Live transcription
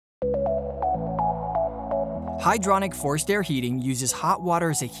Hydronic forced air heating uses hot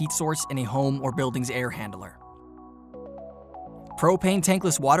water as a heat source in a home or building's air handler. Propane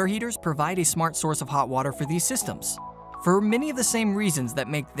tankless water heaters provide a smart source of hot water for these systems, for many of the same reasons that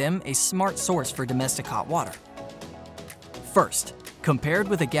make them a smart source for domestic hot water. First, compared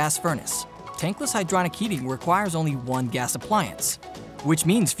with a gas furnace, tankless hydronic heating requires only one gas appliance, which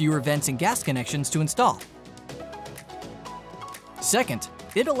means fewer vents and gas connections to install. Second,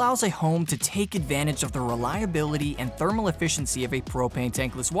 it allows a home to take advantage of the reliability and thermal efficiency of a propane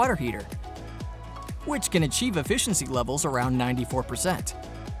tankless water heater, which can achieve efficiency levels around 94%.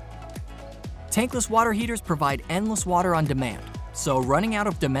 Tankless water heaters provide endless water on demand, so running out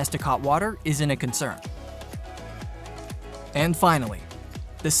of domestic hot water isn't a concern. And finally,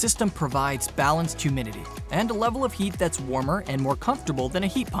 the system provides balanced humidity and a level of heat that's warmer and more comfortable than a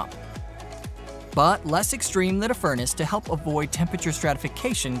heat pump, but less extreme than a furnace to help avoid temperature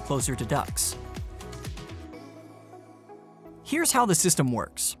stratification closer to ducts. Here's how the system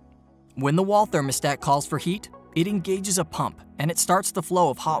works. When the wall thermostat calls for heat, it engages a pump and it starts the flow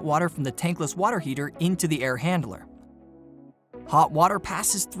of hot water from the tankless water heater into the air handler. Hot water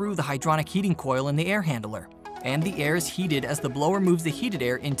passes through the hydronic heating coil in the air handler, and the air is heated as the blower moves the heated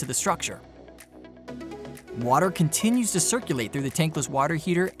air into the structure. Water continues to circulate through the tankless water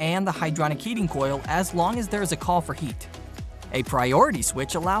heater and the hydronic heating coil as long as there is a call for heat. A priority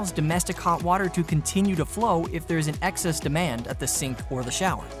switch allows domestic hot water to continue to flow if there is an excess demand at the sink or the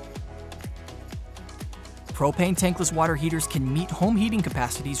shower. Propane tankless water heaters can meet home heating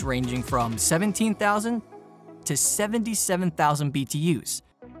capacities ranging from 17,000 to 77,000 BTUs,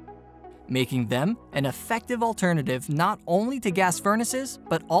 making them an effective alternative not only to gas furnaces,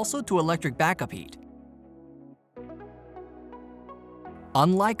 but also to electric backup heat.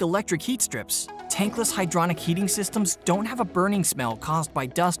 Unlike electric heat strips, tankless hydronic heating systems don't have a burning smell caused by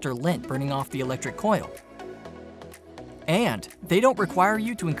dust or lint burning off the electric coil. And they don't require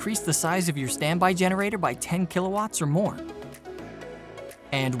you to increase the size of your standby generator by 10 kilowatts or more.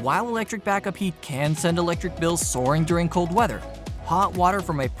 And while electric backup heat can send electric bills soaring during cold weather, hot water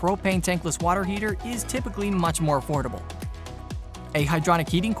from a propane tankless water heater is typically much more affordable. A hydronic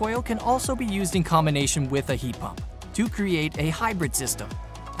heating coil can also be used in combination with a heat pump to create a hybrid system,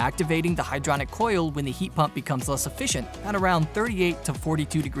 activating the hydronic coil when the heat pump becomes less efficient at around 38 to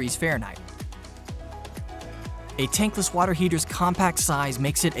 42 degrees Fahrenheit. A tankless water heater's compact size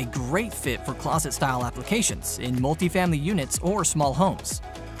makes it a great fit for closet-style applications in multifamily units or small homes.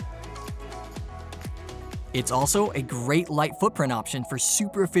 It's also a great light footprint option for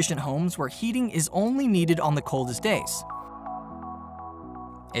super efficient homes where heating is only needed on the coldest days.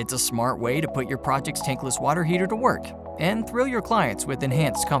 It's a smart way to put your project's tankless water heater to work and thrill your clients with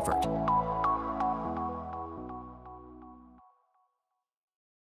enhanced comfort.